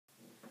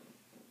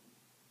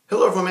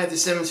Hello everyone, Matthew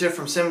Simmons here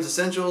from Simmons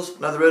Essentials.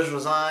 Another original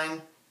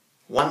design,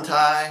 one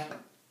tie,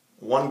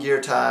 one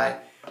gear tie.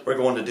 We're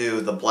going to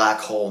do the black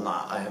hole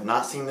knot. I have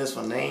not seen this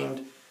one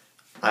named.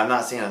 I have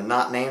not seen a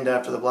knot named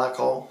after the black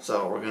hole,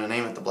 so we're going to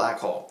name it the black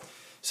hole.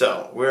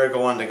 So we're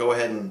going to go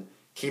ahead and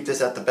keep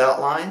this at the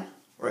belt line.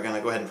 We're going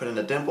to go ahead and put in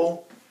a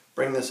dimple,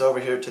 bring this over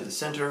here to the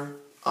center,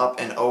 up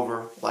and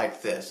over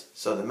like this.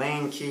 So the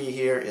main key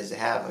here is to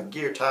have a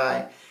gear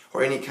tie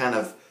or any kind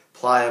of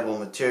pliable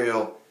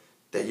material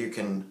that you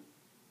can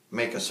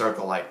make a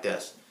circle like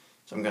this.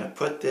 So I'm going to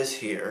put this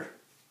here,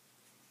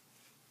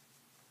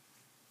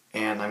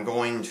 and I'm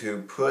going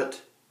to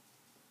put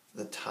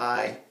the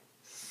tie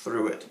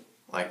through it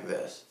like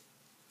this,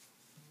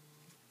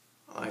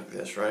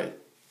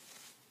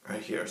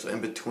 right here. So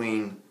in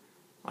between,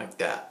 like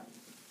that.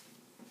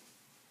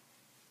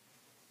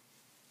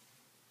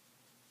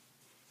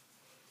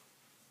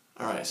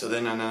 Alright, so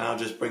then I'll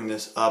just bring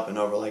this up and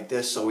over like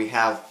this, so we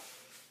have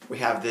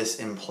this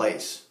in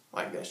place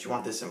like this. You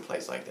want this in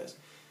place like this.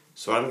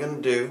 So what I'm going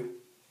to do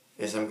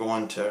is I'm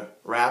going to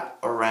wrap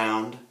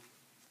around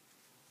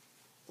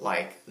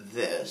like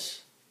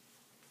this,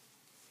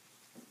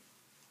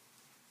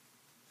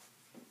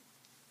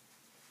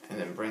 and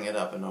then bring it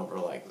up and over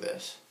like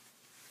this.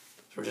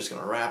 So we're just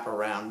going to wrap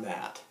around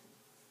that.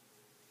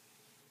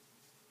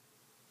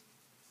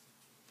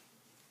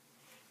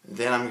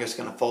 Then I'm just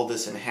going to fold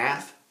this in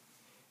half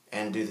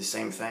and do the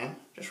same thing.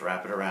 Just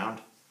wrap it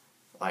around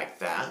like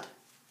that.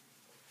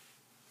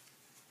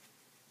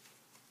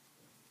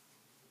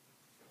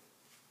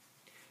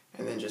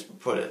 And then just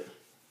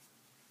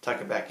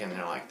tuck it back in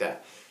there like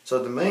that.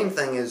 So the main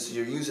thing is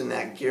you're using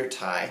that gear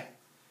tie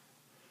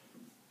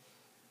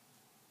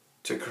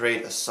to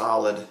create a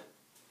solid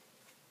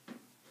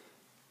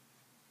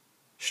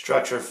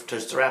structure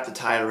to wrap the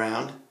tie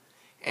around,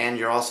 and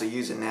you're also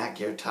using that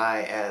gear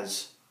tie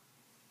as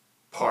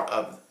part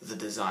of the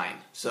design.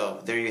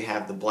 So there you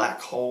have the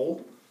black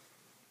hole.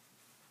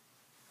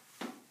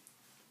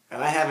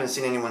 And I haven't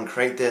seen anyone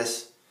create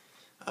this.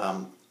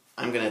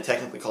 I'm going to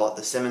technically call it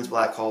the Simmons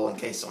Blackhole in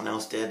case someone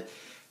else did,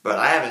 but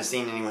I haven't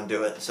seen anyone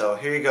do it. So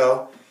here you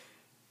go,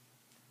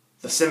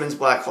 the Simmons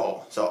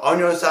Blackhole. So on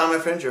your other side, my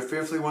friends, you're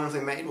fearfully,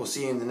 wonderfully made. We'll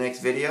see you in the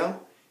next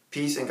video.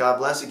 Peace and God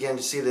bless. Again,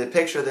 to see the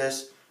picture of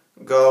this,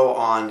 go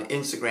on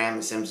Instagram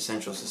at Simmons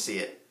Essentials to see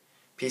it.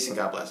 Peace and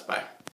God bless. Bye.